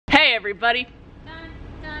Hey everybody. Welcome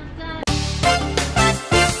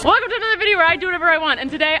to another video where I do whatever I want, and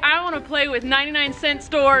today I want to play with 99-cent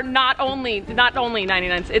store, not only 99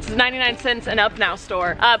 cents, it's 99 cents and up now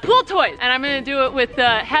store, pool toys. And I'm gonna do it with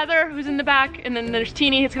Heather, who's in the back, and then there's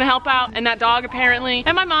Teeny, who's gonna help out, and that dog apparently,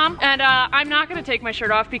 and my mom. And I'm not gonna take my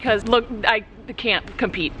shirt off because look, I can't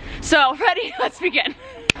compete. So ready, let's begin.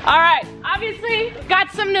 All right, obviously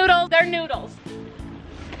got some noodles, they're noodles.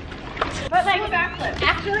 But like,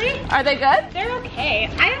 actually, are they good? They're okay.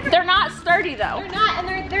 They're not sturdy though. They're not,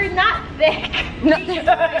 and they're not thick. No.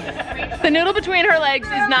 The noodle between her legs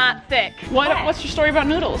is not thick. What's your story about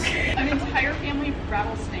noodles? An entire family of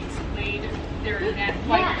rattlesnakes laid their net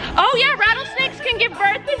white. Oh yeah, rattlesnakes can give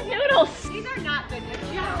birth to noodles. These are not good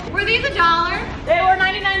noodles. Were these $1? They were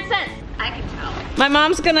 99 cents. I can tell. My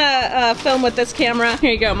mom's gonna film with this camera.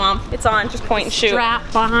 Here you go, Mom. It's on, just point and shoot.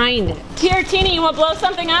 Strap behind it. Here, Teeny, you wanna blow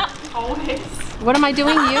something up? Always. What am I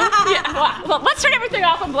doing, you? Yeah, well, let's turn everything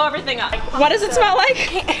off and blow everything up. What does it smell like?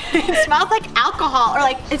 It smells like alcohol, or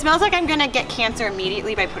like, it smells like I'm gonna get cancer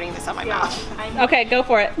immediately by putting this on my mouth. Okay, go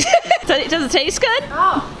for it. Does it taste good?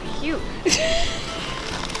 Oh, cute.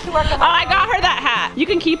 Oh, I got her that hat. You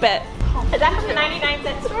can keep it. Is that from the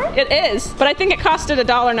 99-cent store? It is, but I think it costed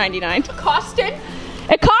 $1.99. Costed?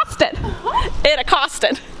 It costed. It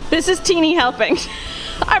accosted. This is Teeny helping.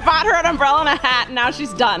 I bought her an umbrella and a hat, and now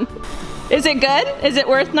she's done. Is it good? Is it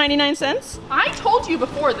worth 99 cents? I told you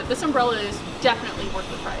before that this umbrella is definitely worth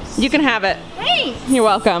the price. You can have it. Thanks. You're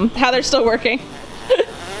welcome. Heather's still working.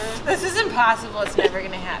 This is impossible. It's never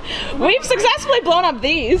gonna happen. We've successfully blown up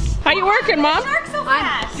these. How you working, Mom? Shark so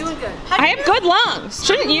fast. Doing good. I have good lungs.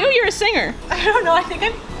 Shouldn't you? You're a singer. I don't know. I think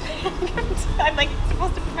I'm like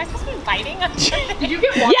supposed to. Am I supposed to be biting on something? Did you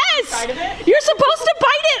get water inside Yes! of it? You're supposed to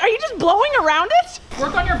bite it. Are you just blowing around it?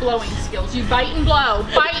 Work on your blowing skills. You bite and blow.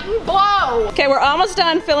 Bite and blow. Okay, we're almost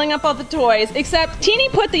done filling up all the toys, except Teeny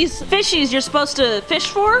put these fishies you're supposed to fish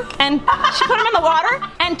for, and she put them in the water,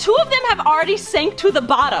 and 2 of them have already sank to the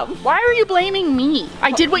bottom. Why are you blaming me?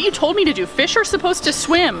 I did what you told me to do. Fish are supposed to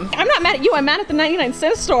swim. I'm not mad at you, I'm mad at the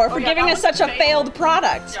 99-cent store for giving us such a failed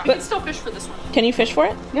product. Yeah, you But can still fish for this one. can you fish for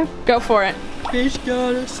it? Yeah. Go for it. Fish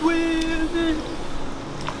gotta swim.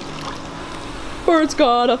 Birds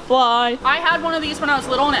gotta fly. I had one of these when I was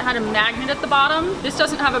little and it had a magnet at the bottom. This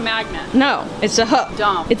doesn't have a magnet. No, it's a hook.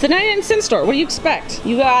 Dumb. It's a 99-cent store. What do you expect?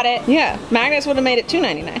 You got it. Yeah, magnets would have made it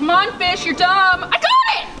 $2.99. Come on, fish, you're dumb. I got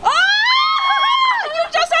it! Oh! You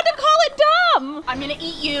just had to call it dumb. I'm gonna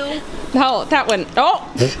eat you. No, that one. Oh!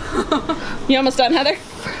 You almost done, Heather?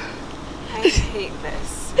 I hate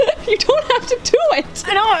this. You don't have to do it.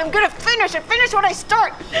 I know. I'm gonna finish. I finish when I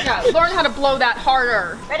start. Yeah, learn how to blow that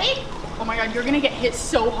harder. Ready? Oh my god, you're gonna get hit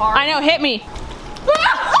so hard. I know, hit me.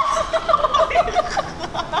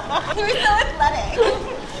 You're so athletic.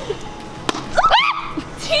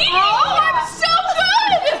 Oh, I'm so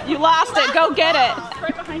good! You lost it. Go get it. It's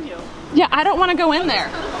right behind you. Yeah, I don't want to go in there.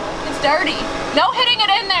 It's dirty. No hitting it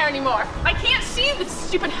in there anymore. I can't see this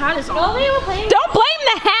stupid hat is on. Don't blame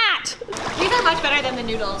the hat. These are much better than the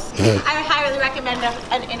noodles. I highly recommend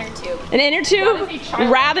an inner tube. An inner tube That is a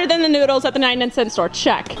child. rather than the noodles at the 99-cent store.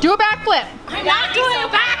 Check. Do a backflip. I'm not doing a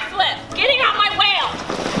backflip. Getting out my whale.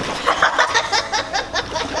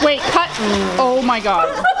 Wait, cut. Oh my god.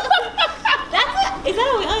 Is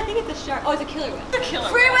that a whale? I think it's a shark. Oh, it's a killer whale. It's a killer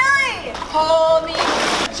Free Willy! Hold me.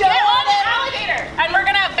 Get on the alligator, and we're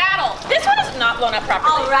gonna battle. This one is not blown up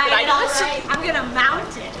properly. All right, Did I do all this? right. I'm gonna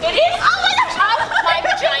mount it. It is. Oh my gosh! Up my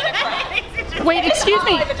vagina crack. Wait, excuse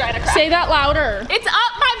me. My vagina crack. Say that louder. It's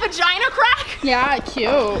up my vagina crack. Yeah,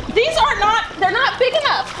 cute. These are not. They're not big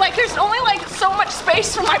enough. Like there's only like so much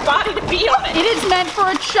space for my body to be on it. It is meant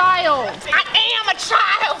for a child. I am a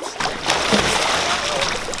child.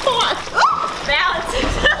 Come on. Balance.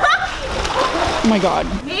 Oh my god.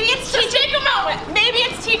 Maybe it's Just take a moment. Maybe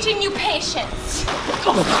it's teaching you patience.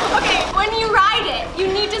 okay. When you ride it, you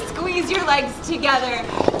need to squeeze your legs together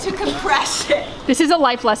to compress it. This is a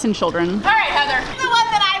life lesson, children. All right, Heather. The one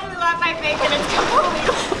that I blew up, I think, and it's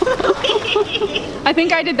completely. I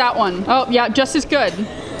think I did that one. Oh, yeah, just as good.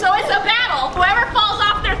 So it's a battle. Whoever falls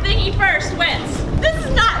off their thingy first wins. This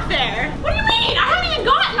is not fair. What do you mean? I haven't even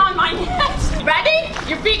gotten on my net. Ready?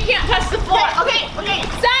 Your feet can't touch the floor. Okay.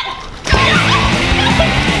 Set.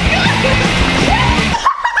 I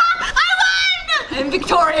won! I'm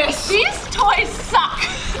victorious. These toys suck.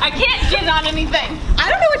 I can't get on anything. I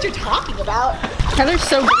don't know what you're talking about. Heather's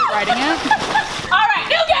so good at riding it. All right,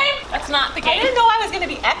 new game. That's not the I game. didn't know I was gonna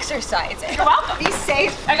be exercising. You're welcome. Be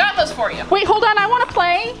safe. I got those for you. Wait, hold on, I want to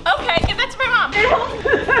play. Okay, give that to my mom.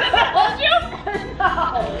 Does that hold you?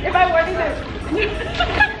 No. If I were to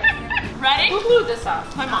Ready? Who blew this up?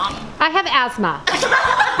 My mom. I have asthma.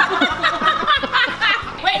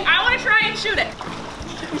 Wait, I want to try and shoot it.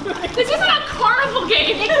 This isn't a carnival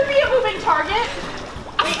game. It could be a moving target.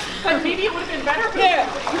 Wait, but maybe it would have been better if it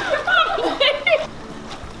was moving.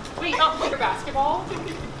 Wait, oh, your basketball.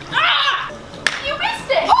 Ah! You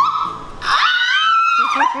missed it.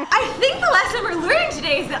 I think the lesson we're learning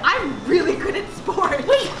today is that I'm really good at sports.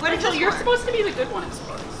 Wait, Rachel, you're supposed to be the good one at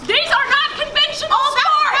sports. These are not conventional That's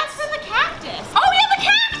sports. from the cactus. Oh, we have a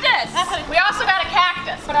cactus. We also got a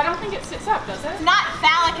cactus, but I don't think it sits up, does it? It's not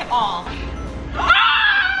phallic at all.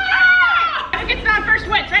 Ah! Who gets down first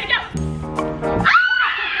wins. Ready, go. Ah!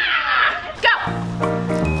 Go.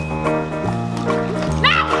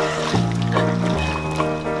 Now.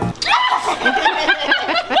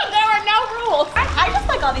 There are no rules. I just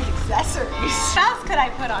like all these accessories. What else could I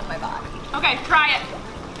put on my body? Okay, try it.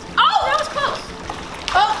 Oh, that was close.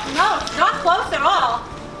 Oh, no, it's not close at all.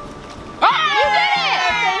 Oh, you did it!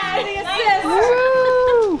 Thanks for the assist.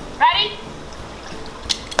 Woo! Ready?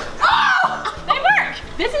 Oh, they work.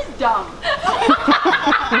 This is dumb.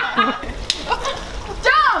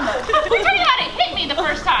 Dumb. Who told you how to hit me the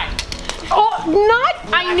first time? Oh, not.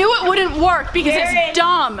 I knew it wouldn't work because it's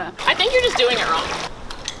dumb. I think you're just doing it wrong.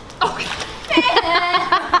 Okay.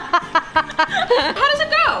 How does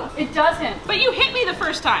it go? It doesn't. But you hit me the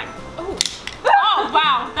first time. Oh. Oh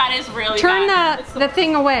wow, that is really Turn bad. the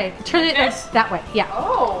thing away. Turn it this? that way. Yeah.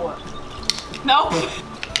 Oh. Nope.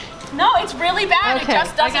 No, it's really bad. Okay. It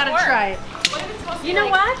just doesn't I gotta work. try it. What is it supposed to You be know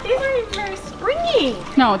like? what? These are very springy.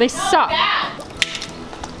 No, they suck. Bad.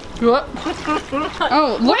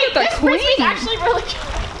 Oh, look at the This frisbee's queen. actually really good.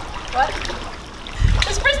 What?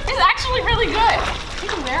 This frisbee's actually really good. You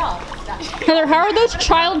can wear all this stuff. Heather, how are those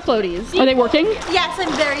child floaties? Are they working? Yes,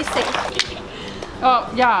 I'm very safe.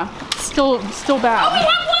 Oh, yeah. Still Oh, we bad.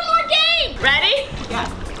 have one more game. Ready? Yeah.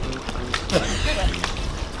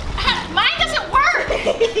 Mine doesn't work.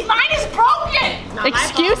 Mine is broken.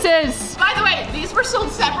 Excuses. By the way, these were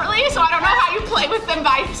sold separately, so I don't know how you play with them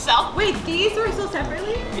by yourself. Wait, these were sold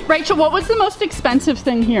separately? Rachel, what was the most expensive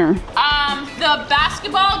thing here? The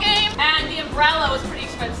basketball game and the umbrella was pretty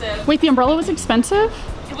expensive. Wait, the umbrella was expensive?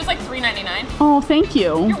 It was like $3.99. Oh, thank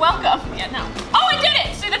you. You're welcome. Yeah, no. Oh, I did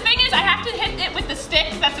it. See, the thing is, I have to hit it with the stick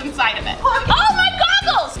that's inside of it. Oh, my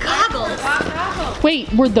goggles! Goggles.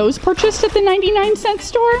 Wait, were those purchased at the 99-cent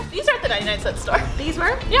store? These are at the 99-cent store. These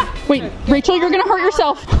were? Yeah. Wait, Rachel, you're gonna hurt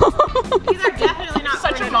yourself. These are definitely not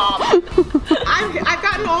Such for a mom. I've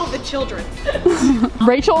gotten all of the children.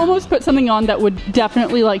 Rachel almost put something on that would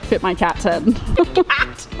definitely like fit my cat's head.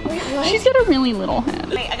 She's got a really little head.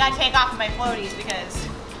 Wait, I gotta take off my floaties because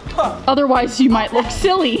Otherwise, you might look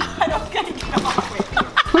silly. I don't gotta get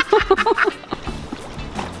off.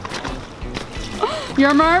 You're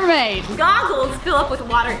a mermaid. Goggles fill up with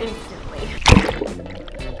water instantly.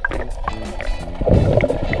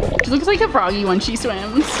 She looks like a froggy when she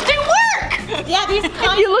swims. They work! Yeah, these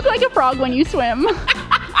You look like a frog when you swim.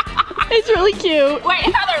 It's really cute. Wait,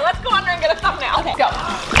 Heather, let's go under and get a thumbnail. Okay, go.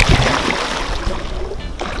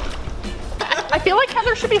 I feel like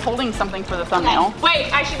Heather should be holding something for the thumbnail.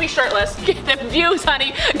 Wait, I should be shirtless. Get the views,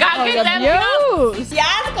 honey. Gotta Oh, get them views. views.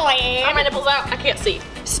 Yes, queen. Are my nipples out? I can't see.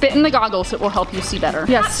 Spit in the goggles, it will help you see better.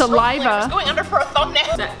 Yes, Not so clear. It's saliva. going under for a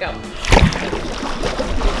thumbnail. Set, go.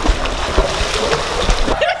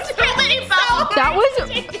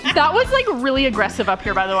 That was like really aggressive up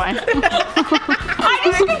here, by the way. I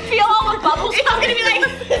just can feel all the bubbles. It's gonna be like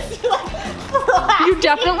You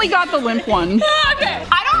definitely got the limp one. okay.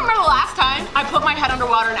 I don't remember the last time I put my head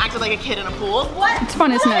underwater and acted like a kid in a pool. What? It's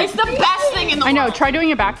fun, isn't It's it? the best thing in the I know, world. try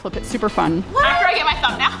doing a backflip, it's super fun. After I get my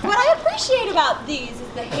thumbnail. What I appreciate about these is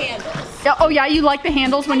the handles. Oh yeah, you like the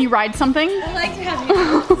handles when you ride something? I like to have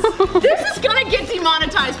handles. This is gonna get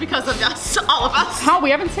demonetized because of us, all of us. How? We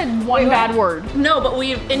haven't said one bad word. No, but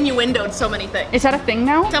we've innuendoed so many things. Is that a thing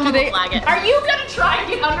now? Someone will flag it. Are you gonna try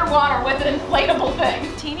and get underwater with an inflatable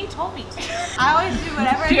thing? Teeny told me to. I always do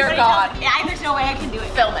whatever Dear everybody God. tells me. Yeah, there's no way I can do it.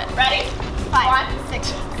 Film it. Ready? 5, 1, 6,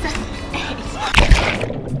 7,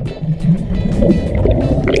 8.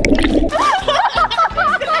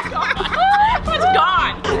 It's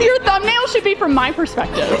gone. Your thumbnail should be from my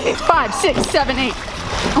perspective. 5, 6, 7, 8.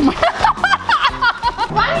 Oh my.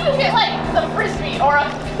 Why don't you get like the frisbee or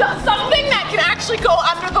something that can actually go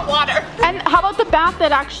under the water? And how about the bat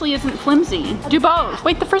that actually isn't flimsy? Do both.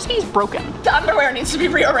 Wait, the frisbee's broken. The underwear needs to be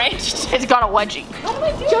rearranged. It's got a wedgie. What do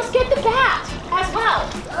I do? Just get the bat as well.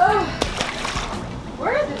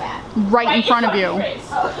 Where is the bat? Right in front of you. Grace.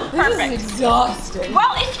 Perfect. Exhausting.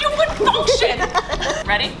 Well, if you would function.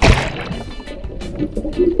 Ready?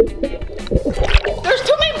 There's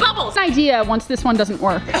too many bubbles. An idea once this one doesn't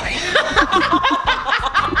work.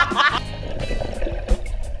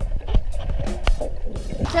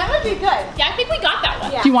 That would be good. Yeah, I think we got that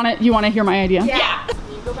one. Yeah. Do you want to hear my idea? Yeah.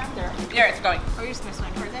 You go back there. There, it's going. Or you're just gonna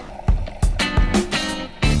swim towards it?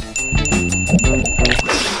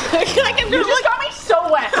 You just got me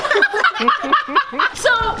so wet.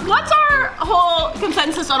 So, what's our whole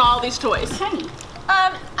consensus on all these toys? Tiny.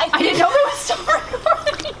 I didn't know there was still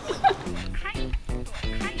recording.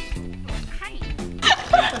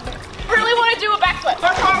 Really want to do a backflip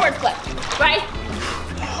or forward flip, right?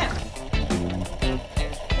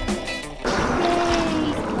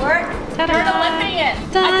 Work. Turn the limping in.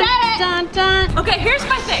 I did it. Dun, dun. Okay, here's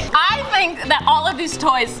my thing. I think that all of these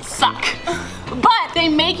toys suck. But they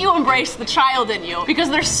make you embrace the child in you because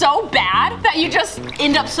they're so bad that you just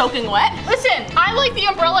end up soaking wet. Listen, I like the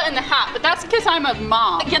umbrella and the hat, but that's because I'm a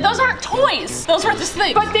mom. Yeah, those aren't toys. Those were just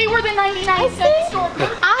things. But they were the 99-cent store.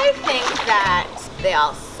 I think that they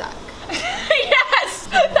all suck. Yes,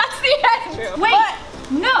 that's the end. Wait, But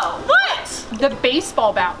no. what? The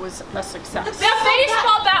baseball bat was a success. The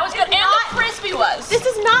baseball bat was good, and the frisbee was. This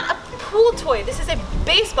is not a pool toy. This is a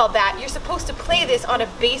baseball bat. You're supposed to play this on a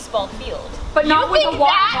baseball field. But not You with think a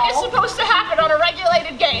water that is ball. supposed to happen on a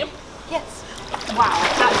regulated game? Yes. Wow,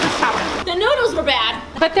 that just happened. The noodles were bad.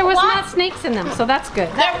 But there was not snakes in them, so that's good.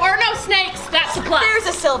 There were no snakes. That's a plus. There's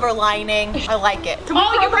a silver lining. I like it.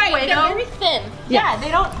 Oh, you're right. away, They're though? very thin. Yeah,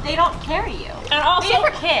 they don't carry you. And also, Maybe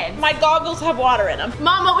for kids. my goggles have water in them.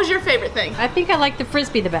 Mom, what was your favorite thing? I think I like the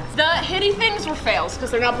frisbee the best. The hitty things were fails because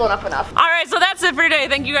they're not blown up enough. All right, so that's it for today.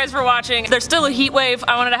 Thank you guys for watching. There's still a heat wave.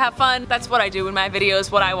 I wanted to have fun. That's what I do in my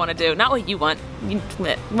videos, what I want to do, not what you want.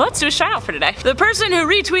 Let's do a shout out for today. The person who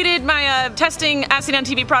retweeted my testing Acid on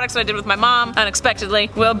TV products that I did with my mom unexpectedly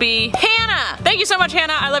will be Hannah. Thank you so much,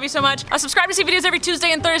 Hannah. I love you so much. Subscribe to see videos every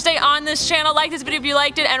Tuesday and Thursday on this channel. Like this video if you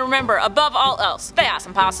liked it, and remember, above all else, stay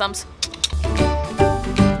awesome, possums.